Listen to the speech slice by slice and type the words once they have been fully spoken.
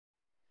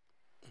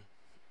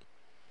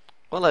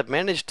Well, I've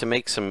managed to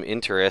make some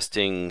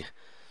interesting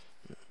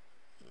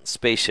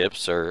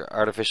spaceships or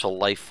artificial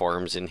life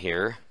forms in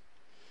here.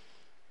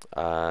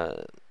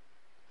 In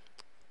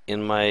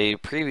my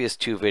previous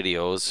two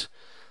videos,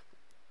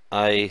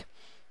 I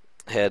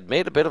had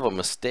made a bit of a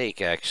mistake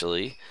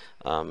actually.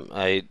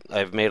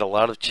 I've made a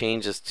lot of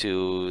changes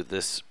to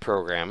this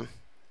program,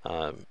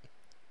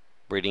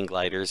 breeding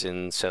gliders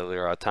in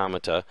Cellular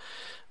Automata.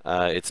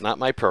 It's not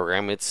my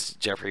program, it's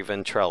Jeffrey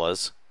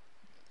Ventrella's,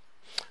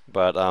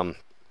 but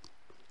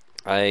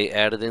I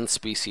added in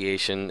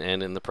speciation,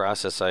 and in the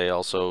process I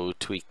also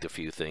tweaked a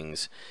few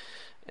things.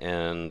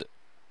 And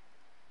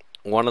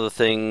one of the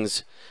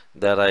things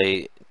that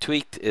I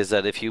tweaked is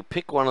that if you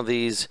pick one of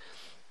these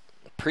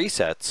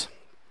presets,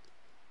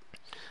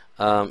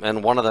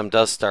 and one of them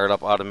does start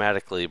up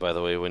automatically, by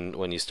the way,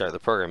 when you start the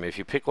program. If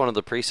you pick one of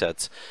the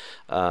presets,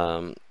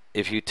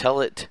 if you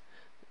tell it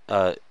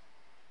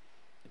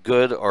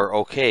good or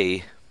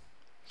okay,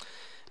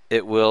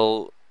 it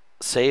will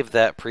save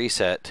that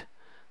preset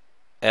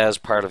as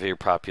part of your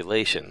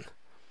population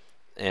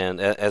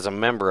and as a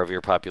member of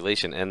your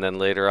population, and then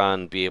later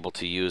on be able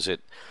to use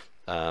it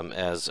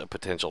as a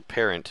potential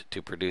parent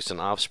to produce an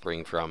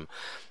offspring from.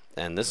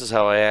 And this is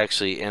how I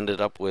actually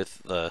ended up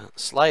with the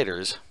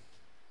sliders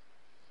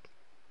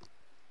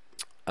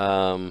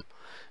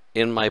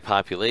in my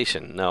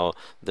population. Now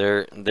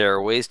there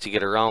are ways to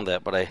get around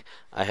that, but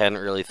I hadn't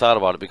really thought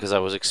about it because I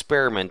was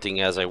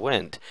experimenting as I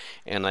went,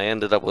 and I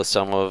ended up with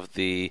some of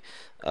the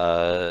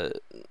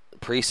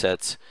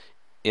presets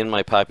in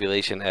my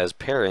population as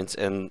parents,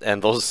 and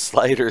those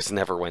sliders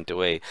never went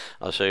away.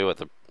 I'll show you what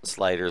the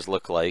sliders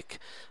look like.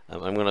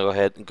 I'm going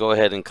to go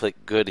ahead and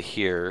click good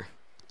here,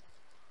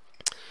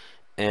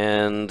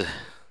 and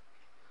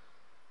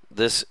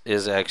this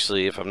is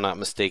actually, if I'm not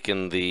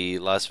mistaken, the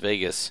Las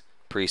Vegas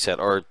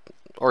preset,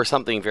 or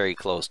something very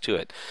close to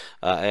it.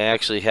 I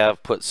actually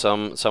have put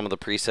some of the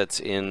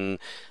presets in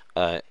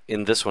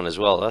this one as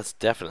well. That's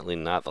definitely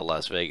not the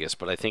Las Vegas,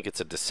 but I think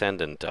it's a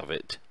descendant of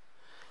it.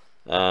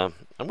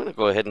 I'm going to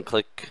go ahead and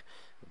click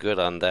good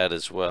on that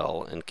as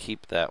well and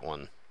keep that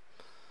one.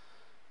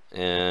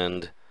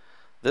 And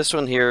this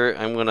one here,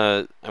 I'm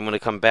gonna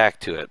come back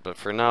to it, but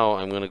for now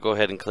I'm going to go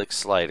ahead and click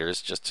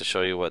sliders just to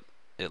show you what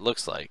it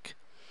looks like.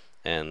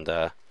 And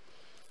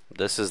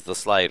this is the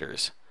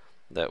sliders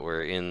that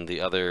were in the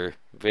other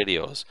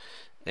videos,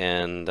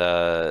 and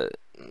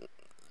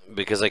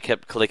because I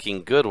kept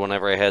clicking good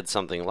whenever I had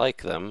something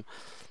like them,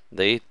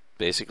 they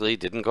basically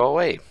didn't go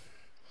away.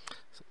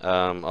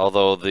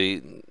 Although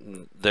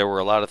there were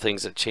a lot of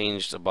things that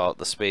changed about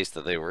the space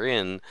that they were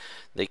in,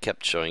 they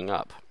kept showing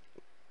up.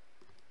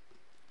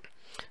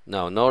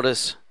 Now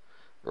notice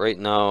right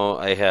now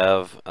I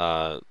have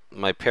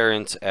my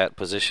parents at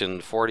position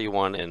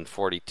 41 and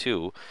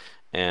 42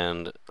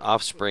 and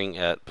offspring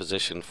at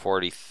position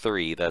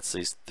 43. That's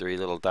these three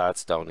little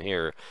dots down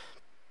here.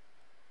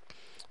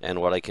 And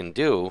what I can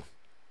do,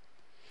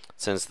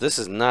 since this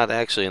is not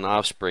actually an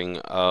offspring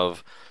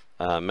of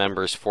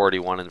members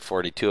 41 and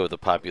 42 of the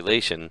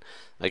population,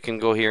 I can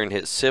go here and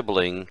hit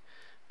sibling,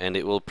 and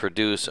it will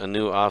produce a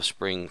new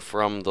offspring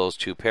from those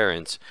two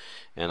parents,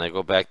 and I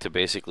go back to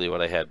basically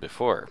what I had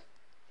before.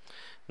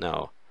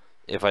 Now,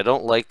 if I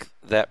don't like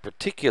that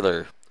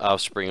particular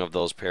offspring of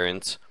those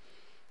parents,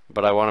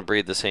 but I want to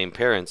breed the same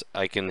parents,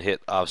 I can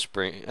hit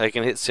offspring, I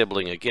can hit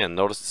sibling again.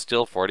 Notice it's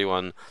still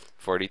 41,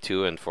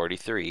 42, and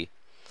 43.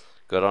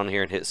 Go down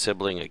here and hit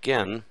sibling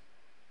again,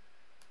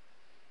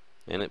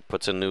 and it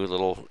puts a new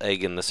little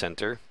egg in the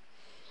center,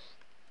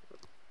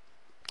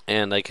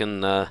 and I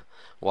can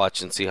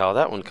watch and see how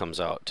that one comes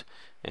out.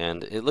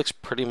 And it looks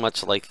pretty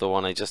much like the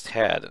one I just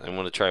had. I'm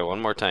going to try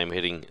one more time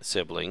hitting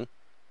sibling,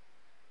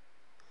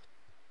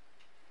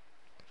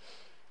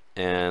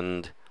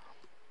 and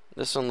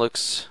this one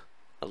looks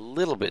a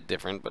little bit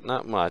different, but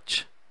not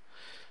much.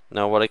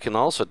 Now what I can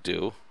also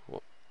do,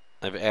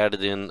 I've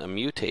added in a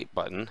mutate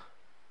button,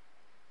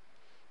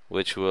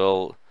 which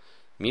will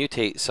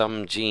mutate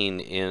some gene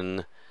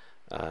in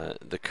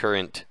the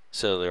current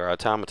Cellular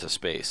Automata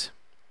space.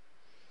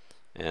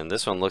 And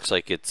this one looks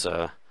like it's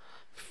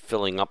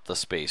filling up the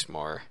space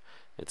more.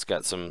 It's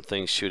got some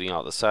things shooting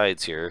out the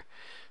sides here,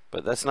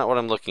 but that's not what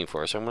I'm looking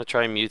for. So I'm going to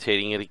try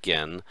mutating it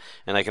again,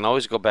 and I can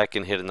always go back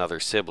and hit another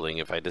sibling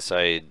if I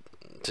decide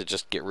to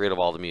just get rid of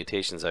all the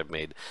mutations I've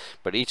made.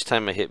 But each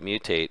time I hit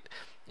mutate,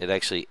 it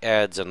actually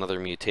adds another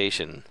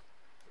mutation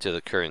to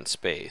the current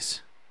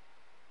space.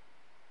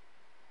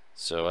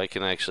 So I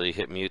can actually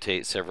hit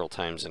mutate several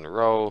times in a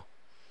row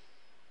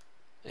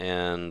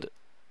and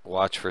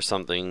watch for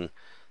something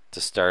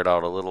to start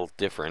out a little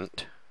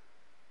different.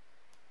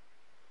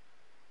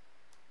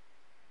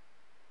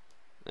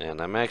 And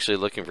I'm actually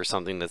looking for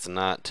something that's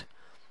not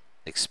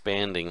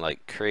expanding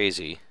like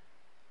crazy.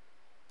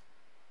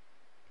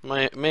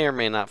 May or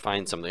may not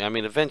find something. I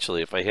mean,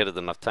 eventually, if I hit it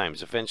enough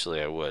times,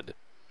 eventually I would.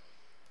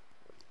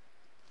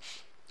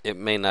 It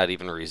may not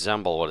even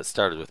resemble what it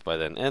started with by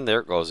then. And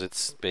there it goes.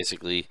 It's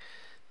basically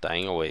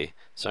dying away.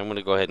 So I'm going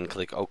to go ahead and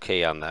click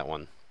OK on that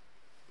one.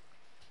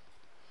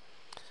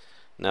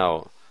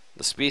 Now,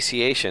 the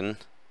speciation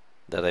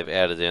that I've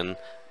added in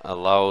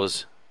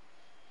allows...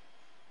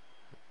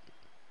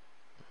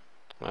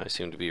 I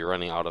seem to be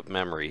running out of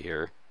memory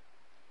here.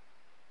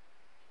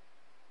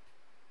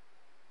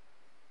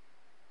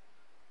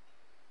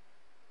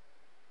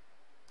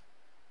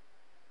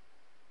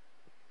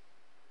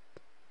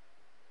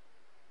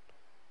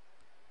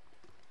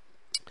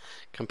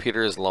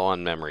 Computer is low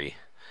on memory.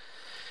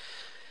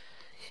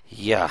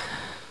 Yeah.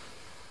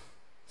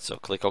 So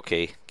click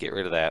OK, get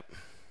rid of that.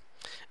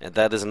 And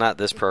that is not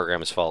this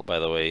program's fault, by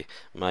the way.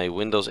 My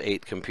Windows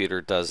 8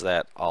 computer does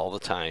that all the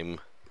time.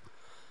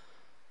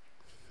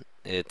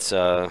 It's,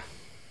 well,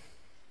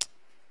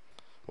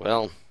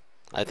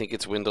 I think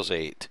it's Windows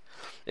 8.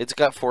 It's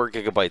got 4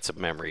 gigabytes of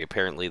memory.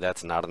 Apparently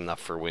that's not enough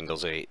for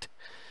Windows 8.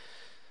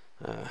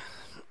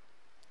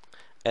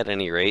 At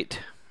any rate,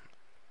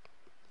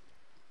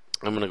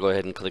 I'm going to go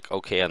ahead and click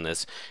OK on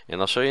this, and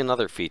I'll show you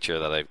another feature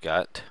that I've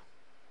got.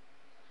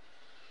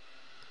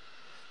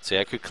 See,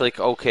 I could click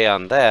OK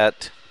on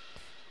that,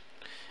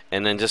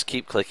 and then just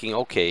keep clicking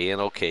OK and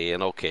OK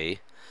and OK.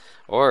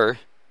 Or,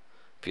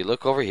 if you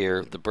look over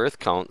here, the birth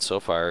count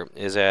so far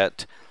is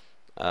at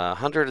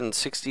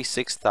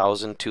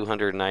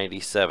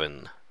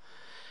 166,297.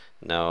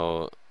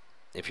 Now,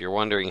 if you're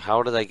wondering,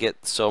 how did I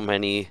get so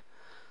many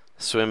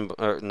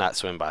not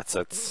swim bots,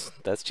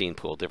 that's Gene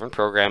Pool, different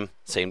program,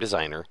 same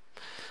designer.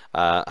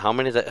 How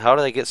did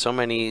I get so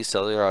many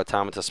cellular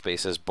automata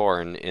spaces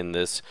born in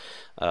this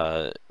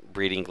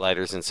breeding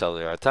gliders in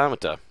cellular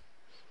automata?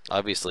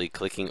 Obviously,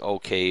 clicking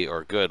OK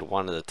or good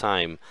one at a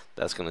time,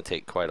 that's going to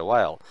take quite a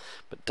while.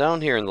 But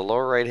down here in the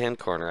lower right hand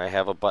corner, I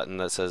have a button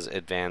that says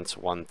Advance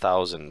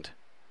 1000.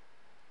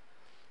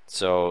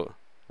 So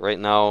right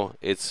now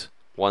it's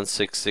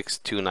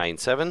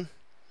 166,297.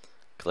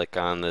 Click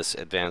on this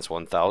Advance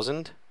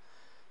 1000,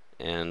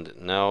 and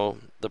now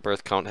the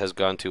birth count has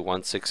gone to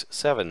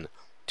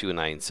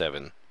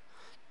 167,297.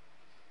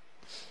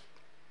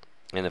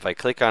 And if I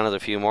click on it a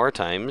few more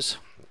times,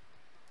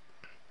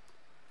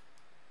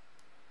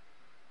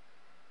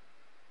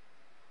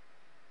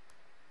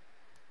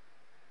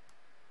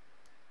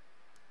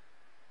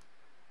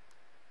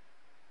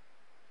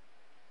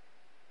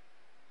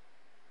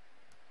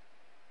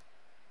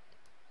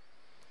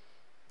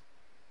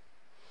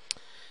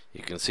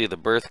 you can see the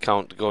birth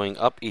count going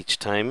up each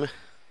time.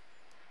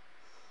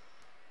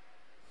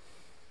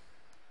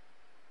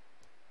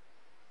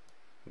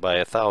 By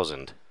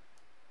 1,000.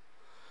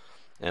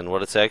 And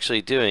what it's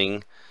actually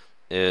doing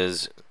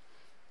is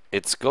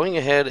it's going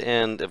ahead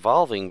and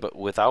evolving, but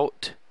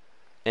without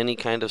any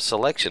kind of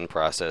selection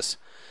process.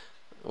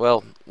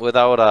 Well,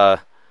 without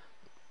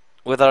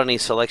any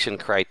selection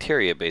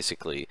criteria,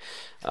 basically.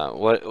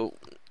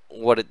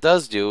 What it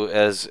does do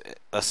as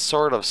a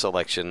sort of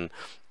selection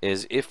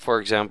is, if,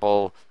 for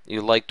example,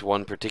 you liked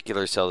one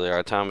particular cellular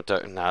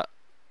automata,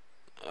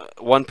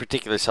 one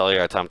particular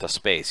cellular automata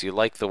space, you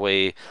like the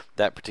way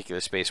that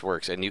particular space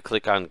works, and you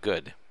click on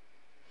good.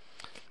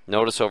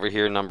 Notice over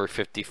here number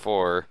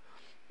 54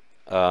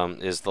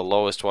 is the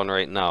lowest one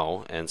right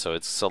now, and so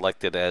it's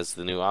selected as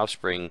the new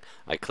offspring.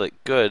 I click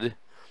good,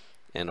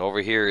 and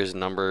over here is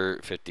number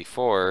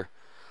 54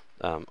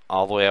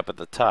 all the way up at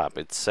the top.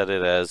 It's set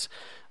it as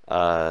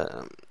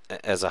a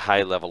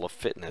high level of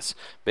fitness.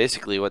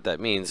 Basically what that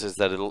means is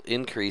that it'll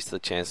increase the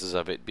chances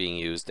of it being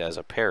used as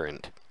a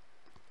parent.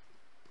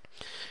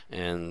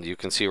 And you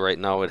can see right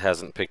now it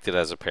hasn't picked it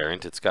as a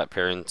parent. It's got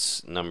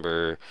parents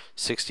number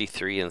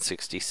 63 and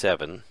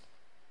 67.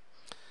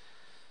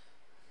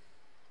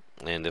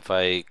 And if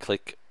I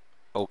click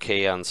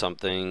OK on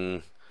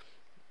something,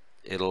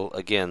 it'll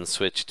again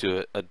switch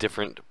to a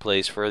different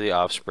place for the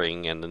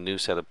offspring and a new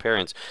set of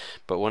parents.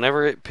 But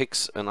whenever it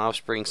picks an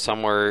offspring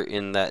somewhere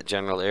in that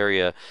general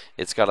area,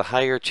 it's got a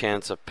higher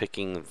chance of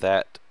picking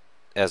that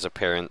as a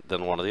parent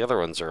than one of the other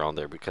ones around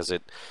there, because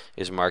it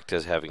is marked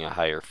as having a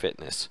higher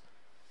fitness.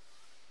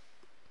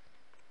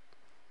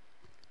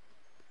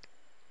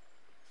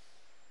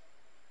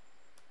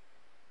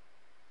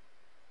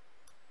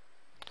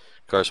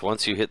 Of course,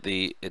 once you hit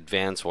the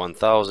Advance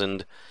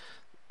 1000,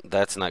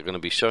 that's not going to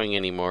be showing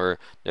anymore.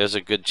 There's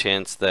a good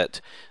chance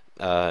that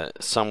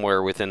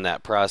somewhere within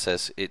that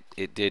process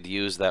it did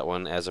use that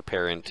one as a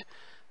parent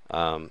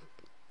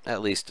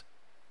at least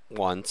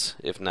once,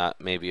 if not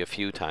maybe a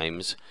few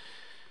times.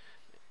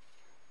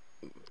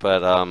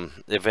 But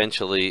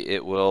eventually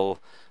it will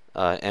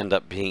end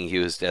up being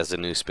used as a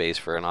new space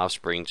for an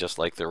offspring, just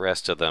like the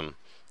rest of them,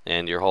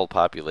 and your whole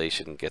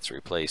population gets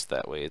replaced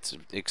that way. It's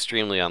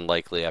extremely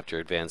unlikely after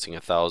advancing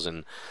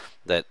 1,000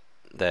 that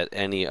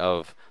any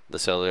of the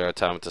cellular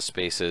automata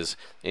spaces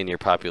in your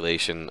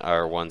population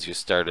are ones you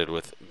started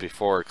with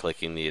before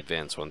clicking the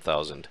Advance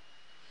 1000.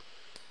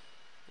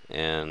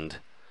 And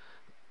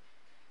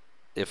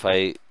if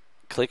I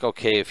click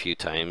OK a few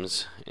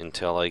times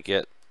until I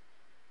get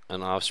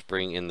an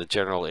offspring in the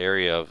general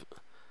area of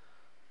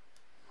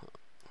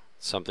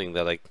something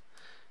that I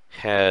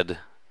had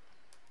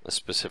a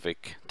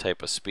specific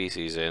type of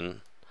species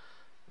in,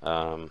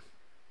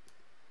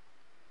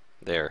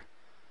 there.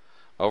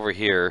 Over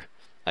here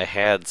I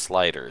had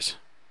sliders,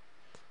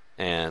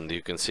 And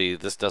you can see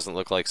this doesn't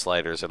look like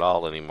sliders at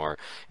all anymore.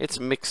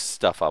 It's mixed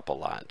stuff up a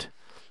lot.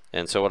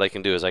 And so what I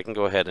can do is I can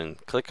go ahead and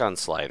click on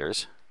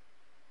sliders,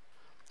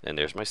 and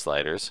there's my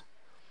sliders,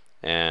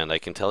 and I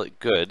can tell it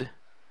good,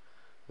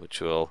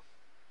 which will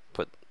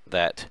put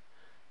that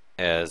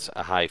as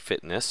a high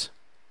fitness,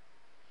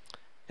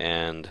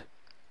 and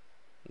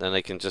then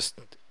I can just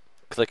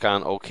click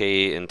on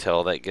OK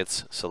until that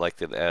gets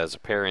selected as a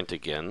parent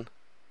again.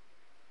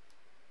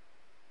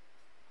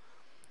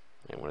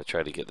 I'm going to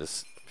try to get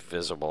this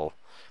visible.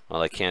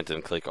 Well, I can't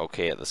and click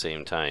OK at the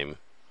same time.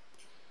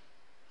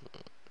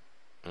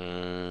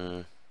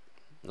 No,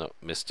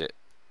 missed it.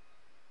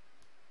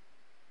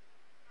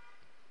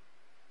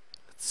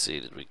 Let's see,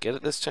 did we get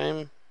it this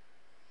time?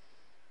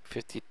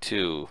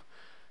 52.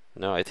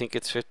 No, I think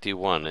it's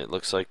 51. It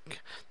looks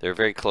like they're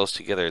very close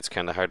together. It's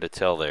kind of hard to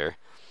tell there.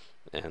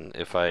 And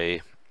if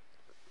I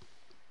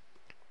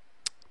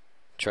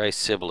try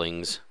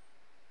siblings,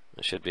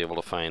 I should be able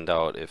to find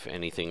out if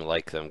anything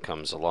like them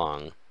comes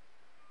along.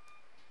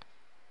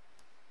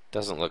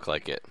 Doesn't look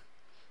like it.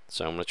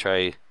 So I'm going to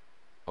try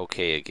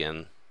OK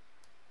again.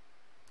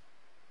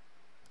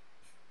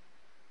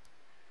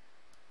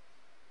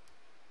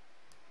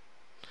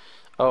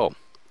 Oh,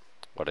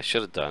 what I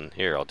should have done,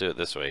 here, I'll do it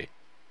this way.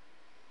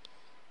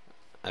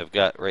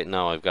 Right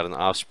now I've got an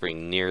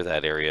offspring near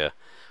that area.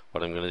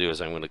 What I'm going to do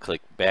is I'm going to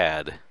click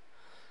bad,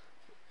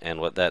 and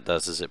what that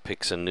does is it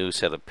picks a new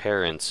set of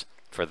parents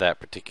for that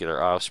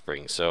particular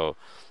offspring. So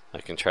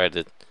I can try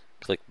to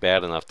click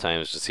bad enough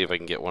times to see if I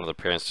can get one of the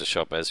parents to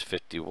show up as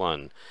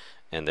 51,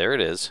 and there it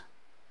is.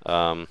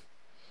 Parent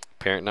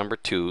number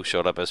 2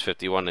 showed up as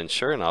 51, and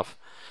sure enough,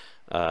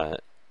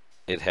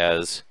 it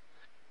has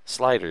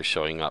sliders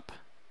showing up.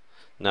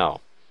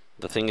 Now,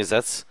 the thing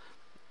is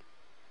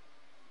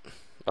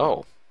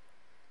oh,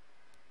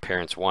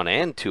 parents 1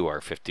 and 2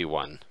 are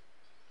 51.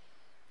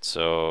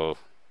 So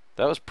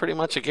that was pretty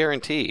much a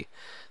guarantee.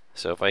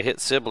 So if I hit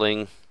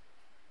sibling,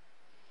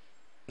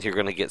 you're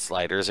going to get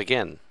sliders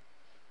again.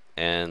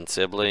 And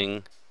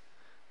sibling,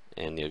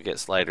 and you'll get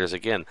sliders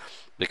again,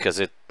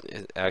 because it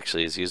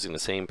actually is using the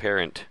same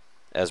parent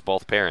as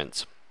both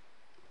parents.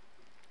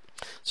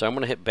 So I'm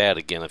going to hit bad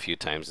again a few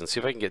times and see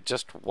if I can get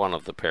just one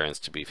of the parents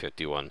to be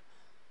 51.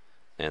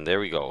 And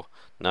there we go.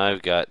 Now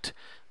I've got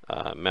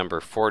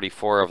member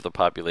 44 of the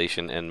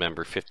population and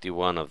member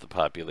 51 of the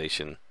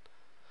population.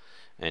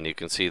 And you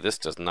can see this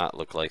does not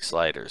look like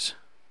sliders.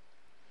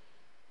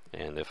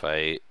 And if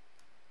I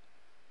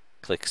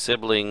click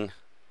sibling,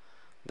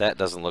 that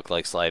doesn't look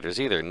like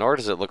sliders either, nor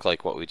does it look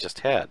like what we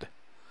just had.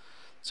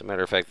 As a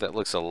matter of fact, that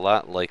looks a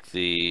lot like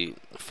the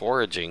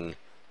foraging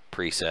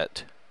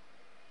preset.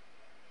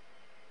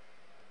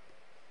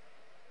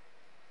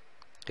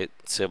 Hit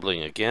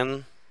sibling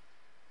again.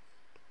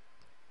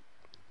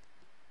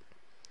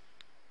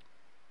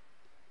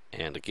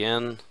 And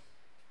again.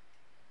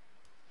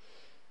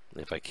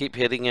 If I keep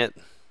hitting it,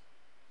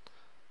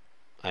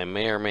 I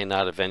may or may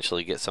not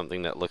eventually get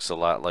something that looks a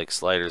lot like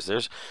sliders.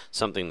 There's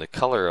something the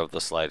color of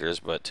the sliders,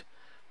 but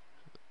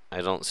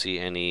I don't see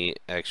any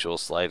actual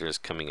sliders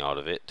coming out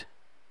of it.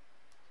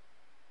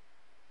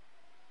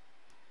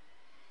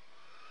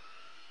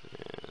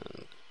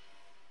 And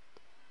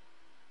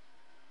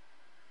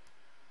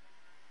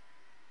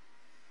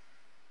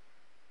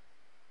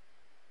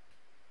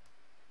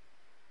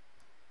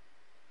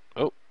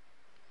oh,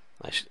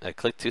 I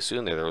clicked too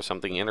soon there. There was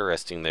something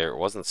interesting there. It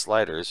wasn't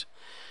sliders,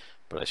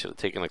 but I should have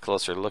taken a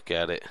closer look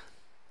at it.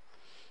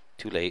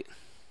 Too late.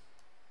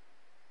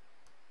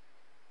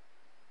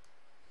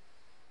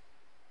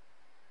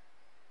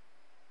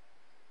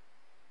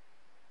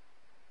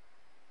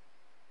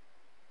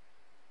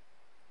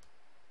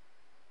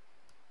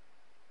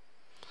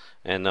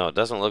 And no, it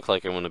doesn't look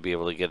like I'm going to be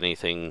able to get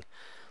anything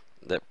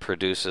that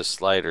produces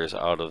sliders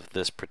out of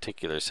this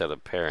particular set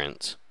of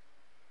parents.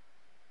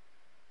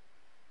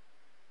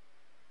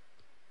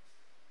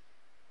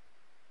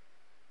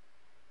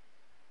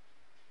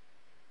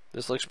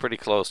 This looks pretty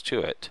close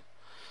to it.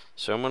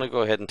 So I'm going to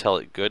go ahead and tell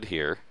it good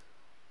here.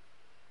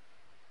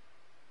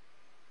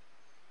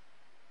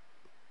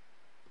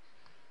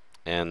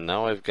 And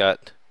now I've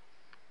got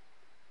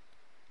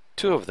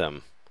 2 of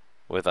them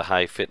with a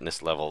high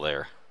fitness level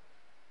there.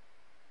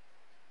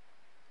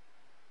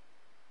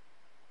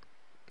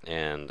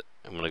 And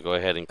I'm going to go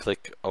ahead and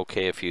click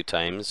OK a few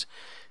times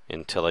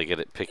until I get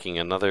it picking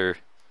another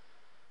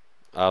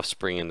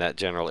offspring in that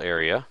general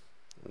area.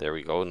 There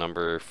we go,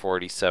 number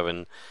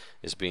 47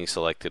 is being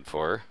selected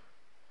for.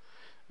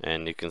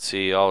 And you can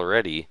see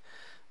already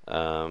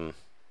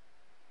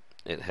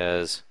it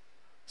has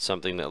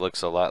something that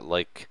looks a lot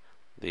like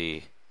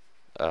the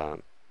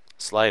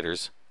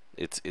sliders.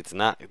 It's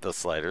not the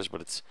sliders,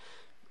 but it's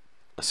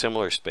a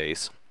similar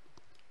space.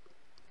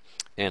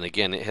 And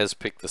again, it has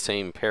picked the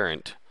same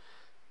parent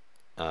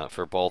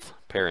for both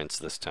parents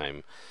this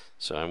time.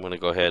 So I'm going to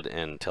go ahead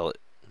and tell it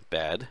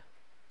bad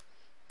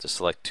to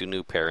select 2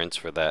 new parents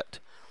for that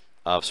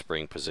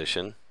offspring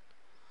position.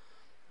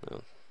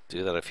 I'll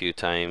do that a few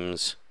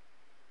times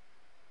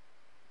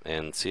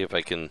and see if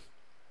I can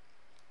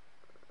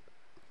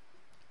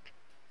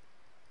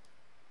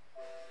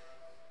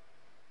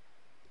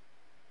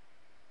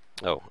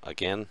Oh,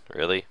 again?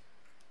 Really?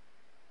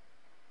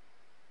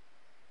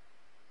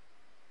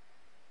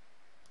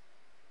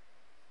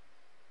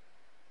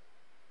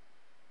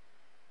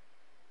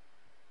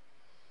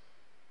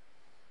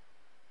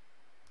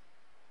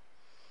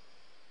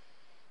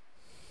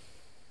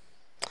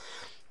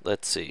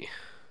 Let's see.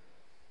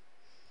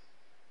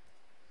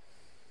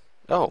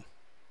 Oh,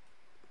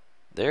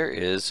 there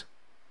is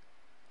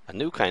a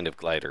new kind of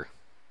glider.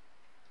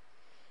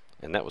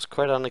 And that was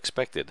quite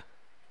unexpected.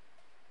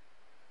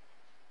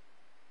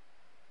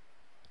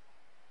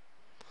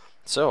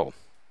 So,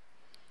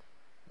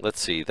 let's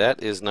see,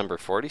 that is number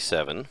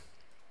 47.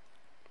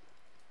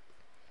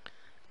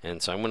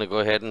 And so I'm going to go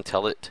ahead and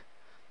tell it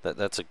that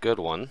that's a good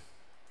one.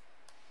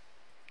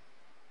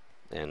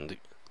 And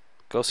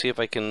go see if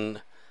I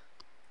can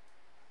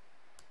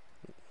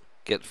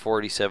get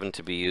 47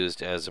 to be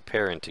used as a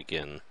parent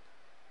again.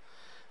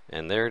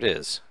 And there it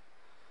is.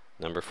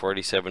 Number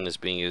 47 is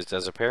being used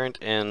as a parent,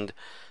 and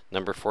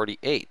number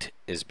 48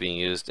 is being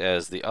used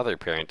as the other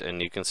parent.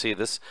 And you can see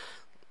this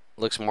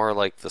looks more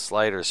like the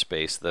slider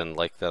space than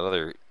like that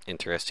other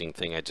interesting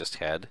thing I just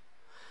had.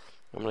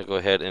 I'm going to go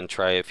ahead and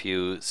try a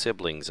few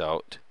siblings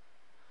out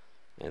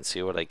and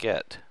see what I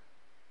get.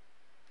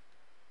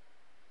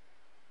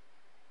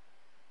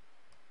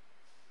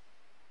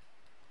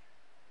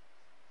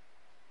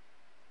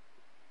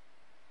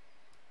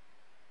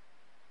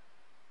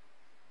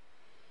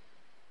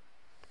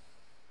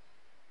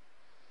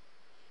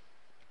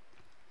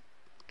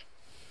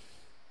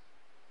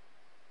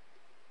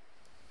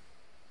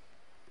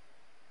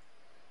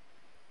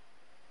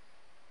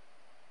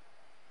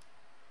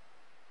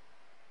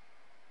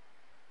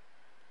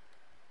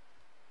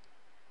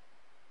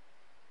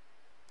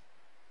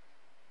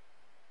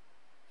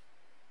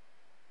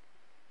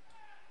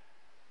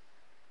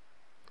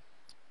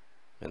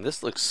 And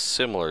this looks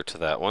similar to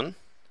that one.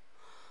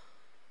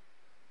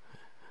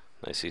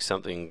 I see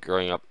something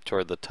growing up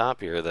toward the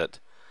top here that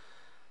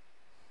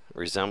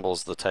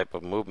resembles the type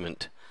of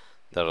movement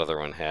that other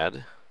one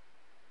had.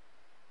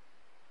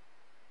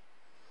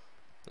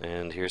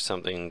 And here's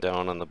something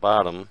down on the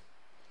bottom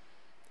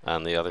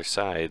on the other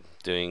side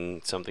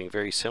doing something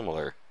very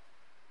similar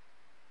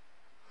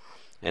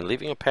and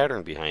leaving a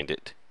pattern behind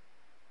it.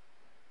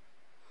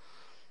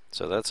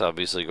 So that's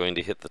obviously going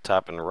to hit the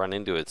top and run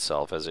into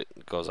itself as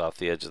it goes off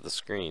the edge of the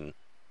screen.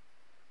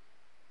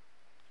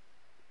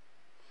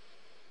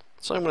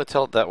 So I'm going to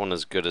tell it that one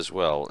is good as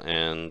well,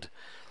 and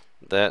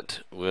that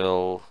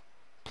will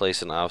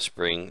place an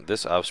offspring,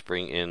 this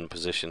offspring, in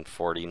position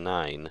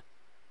 49,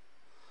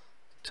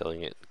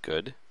 telling it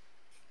good.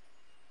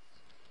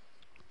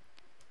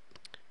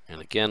 And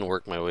again,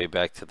 work my way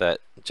back to that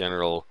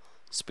general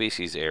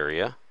species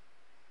area.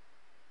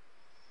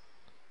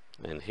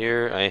 And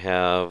here I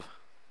have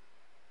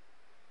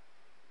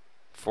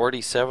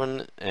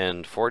 47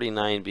 and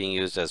 49 being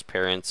used as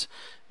parents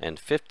and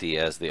 50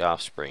 as the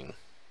offspring.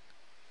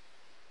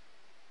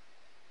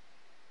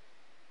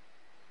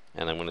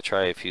 And I'm going to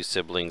try a few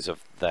siblings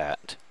of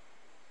that.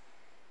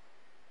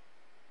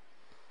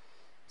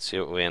 See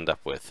what we end up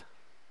with.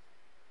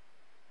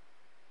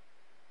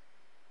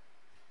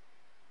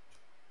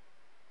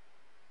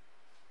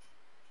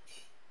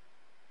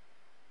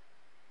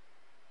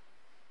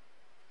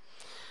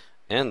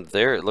 And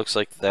there it looks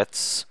like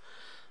that's,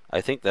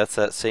 I think that's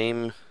that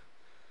same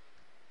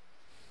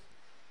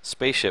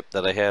spaceship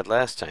that I had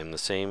last time, the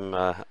same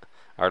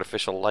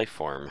artificial life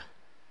form.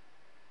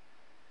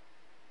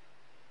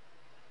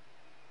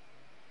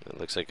 It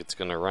looks like it's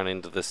going to run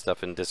into this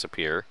stuff and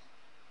disappear.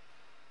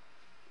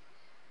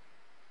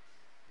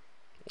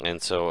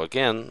 And so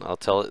again, I'll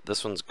tell it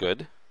this one's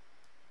good.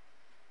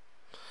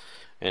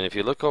 And if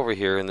you look over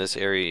here in this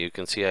area, you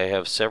can see I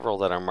have several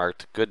that are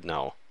marked good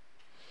now.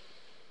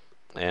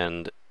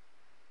 And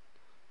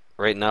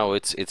right now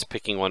it's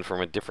picking one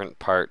from a different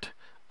part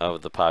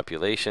of the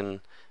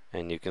population,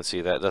 and you can see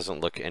that doesn't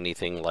look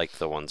anything like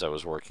the ones I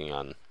was working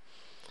on.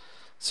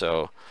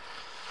 So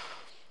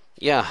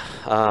yeah,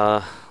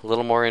 a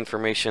little more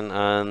information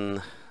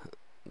on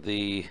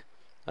the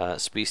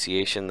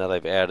speciation that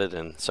I've added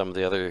and some of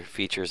the other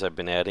features I've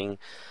been adding.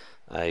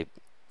 I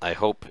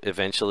hope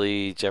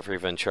eventually Jeffrey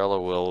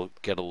Ventrella will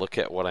get a look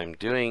at what I'm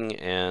doing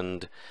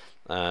and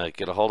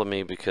get a hold of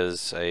me,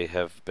 because I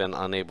have been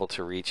unable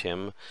to reach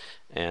him,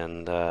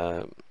 and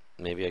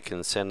maybe I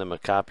can send him a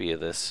copy of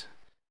this